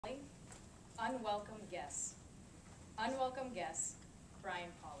Unwelcome Guests. Unwelcome Guests, Brian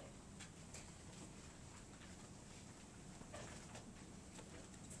Pauley.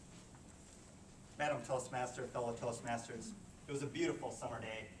 Madam Toastmaster, fellow Toastmasters, it was a beautiful summer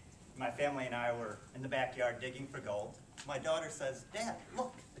day. My family and I were in the backyard digging for gold. My daughter says, "Dad,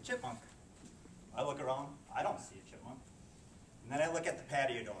 look, a chipmunk." I look around, I don't see a chipmunk. And then I look at the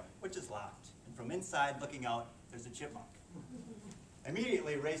patio door, which is locked. And from inside looking out, there's a chipmunk. I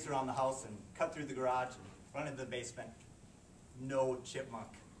immediately race around the house and cut through the garage and run into the basement. No chipmunk,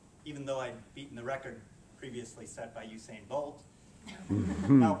 even though I'd beaten the record previously set by Usain Bolt.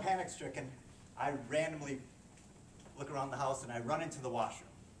 Now panic-stricken, I randomly look around the house and I run into the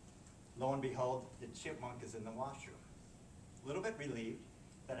washroom. Lo and behold, the chipmunk is in the washroom. A little bit relieved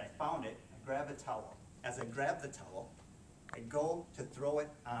that I found it, I grab a towel. As I grab the towel, I go to throw it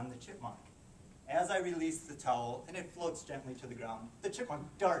on the chipmunk. As I release the towel and it floats gently to the ground, the chipmunk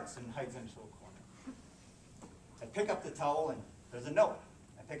darts and hides into a corner. I pick up the towel and there's a note.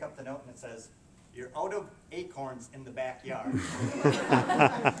 I pick up the note and it says, "You're out of acorns in the backyard."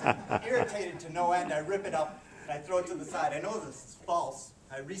 Irritated to no end, I rip it up and I throw it to the side. I know this is false.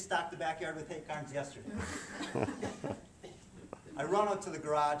 I restocked the backyard with acorns yesterday. I run out to the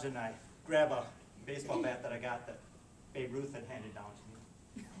garage and I grab a baseball bat that I got that Babe Ruth had handed down to me.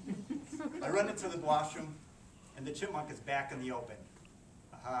 I run into the washroom and the chipmunk is back in the open.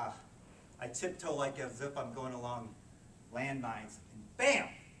 Aha. I tiptoe like as if I'm going along landmines and bam!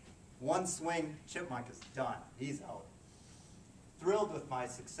 One swing, chipmunk is done. He's out. Thrilled with my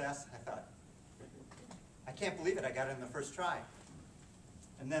success, I thought, I can't believe it, I got it in the first try.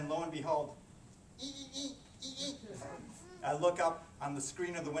 And then lo and behold, I look up on the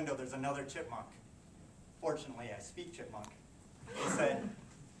screen of the window, there's another chipmunk. Fortunately, I speak chipmunk. He said,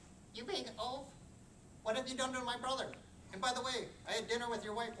 "You big oaf, what have you done to my brother? And by the way, I had dinner with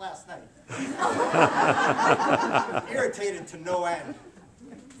your wife last night." Irritated to no end.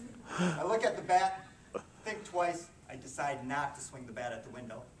 I look at the bat, think twice, I decide not to swing the bat at the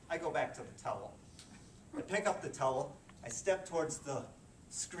window. I go back to the towel. I pick up the towel, I step towards the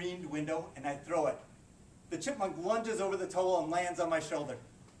screened window, and I throw it. The chipmunk lunges over the towel and lands on my shoulder.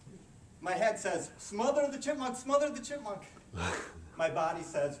 My head says, "Smother the chipmunk, smother the chipmunk." My body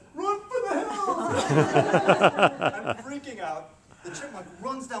says, "Run for the hills!" I'm freaking out. The chipmunk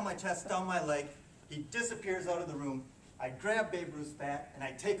runs down my chest, down my leg. He disappears out of the room. I grab Babe Ruth's bat and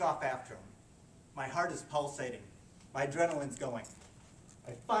I take off after him. My heart is pulsating. My adrenaline's going.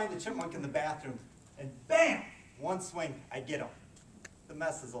 I find the chipmunk in the bathroom and bam! One swing, I get him. The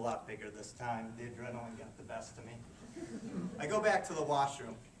mess is a lot bigger this time. The adrenaline got the best of me. I go back to the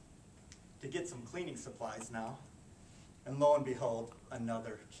washroom to get some cleaning supplies now, and lo and behold,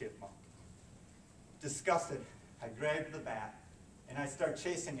 another chipmunk. Disgusted, I grab the bat and I start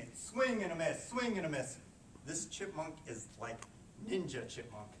chasing it. Swing and a miss, swing and a miss. This chipmunk is like ninja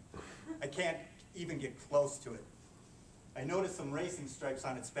chipmunk. I can't even get close to it. I noticed some racing stripes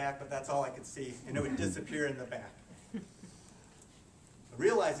on its back, but that's all I could see, and it would disappear in the back.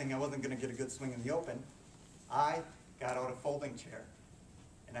 Realizing I wasn't going to get a good swing in the open, I got out a folding chair,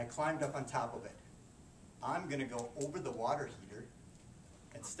 and I climbed up on top of it. I'm going to go over the water heater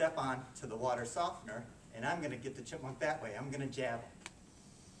and step on to the water softener, and I'm going to get the chipmunk that way. I'm going to jab him.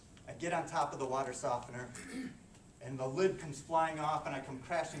 I get on top of the water softener, and the lid comes flying off, and I come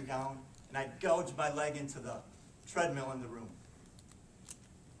crashing down, and I gouge my leg into the treadmill in the room.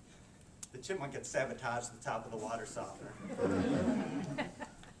 The chipmunk had sabotaged the top of the water softener.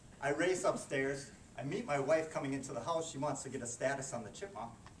 I race upstairs. I meet my wife coming into the house. She wants to get a status on the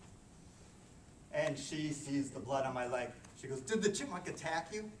chipmunk. And she sees the blood on my leg. She goes, "Did the chipmunk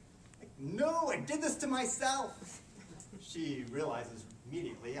attack you?" Like, "No, I did this to myself." She realizes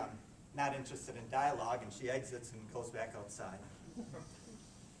immediately I'm not interested in dialogue, and she exits and goes back outside.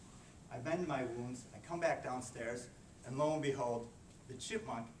 I mend my wounds. I come back downstairs, and lo and behold, the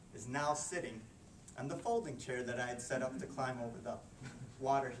chipmunk is now sitting on the folding chair that I had set up to climb over the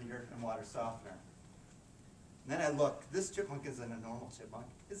water heater and water softener. And then I look. This chipmunk isn't a normal chipmunk.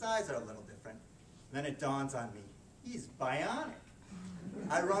 His eyes are a little different. And then it dawns on me, he's bionic.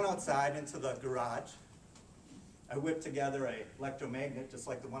 I run outside into the garage. I whip together an electromagnet, just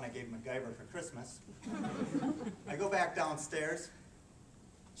like the one I gave MacGyver for Christmas. I go back downstairs.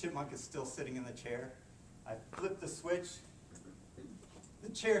 Chipmunk is still sitting in the chair. I flip the switch. The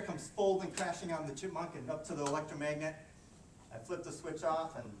chair comes folding, crashing on the chipmunk and up to the electromagnet. I flip the switch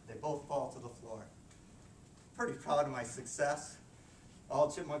off and they both fall to the floor. Pretty proud of my success. All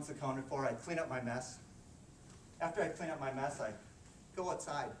chipmunks accounted for. I clean up my mess. After I clean up my mess, I go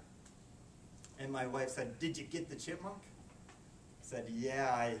outside. And my wife said, "Did you get the chipmunk?" I said,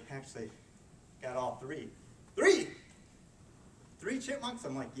 "Yeah, I actually got all three. Three! 3 chipmunks?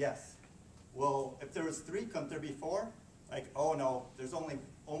 I'm like, yes. Well, if there was 3, couldn't there be 4? Like, oh no, there's only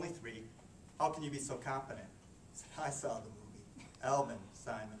 3. How can you be so confident? I said, I saw the movie. Alvin,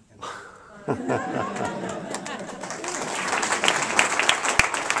 Simon, and